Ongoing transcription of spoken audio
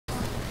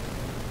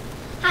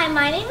Hi,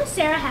 my name is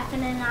Sarah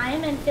Heffernan and I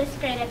am in 5th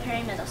grade at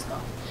Perry Middle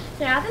School.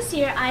 Throughout this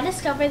year, I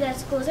discovered that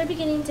schools are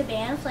beginning to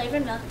ban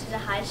flavored milk due to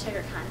high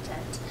sugar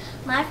content.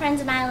 My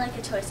friends and I like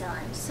a choice of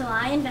lunch, so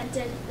I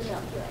invented the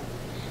Milky Way.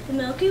 The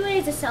Milky Way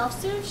is a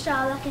self-serve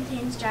straw that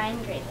contains dry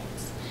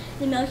ingredients.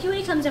 The Milky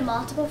Way comes in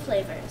multiple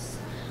flavors.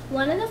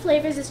 One of the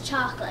flavors is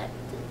chocolate.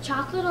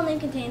 Chocolate only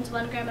contains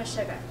 1 gram of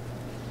sugar.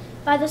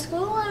 By the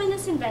school allowing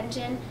this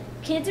invention,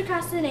 kids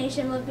across the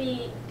nation will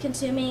be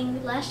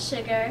consuming less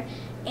sugar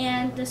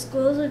and the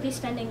schools would be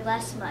spending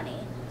less money.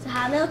 So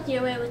have Milk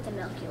your way with the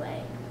Milky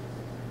Way.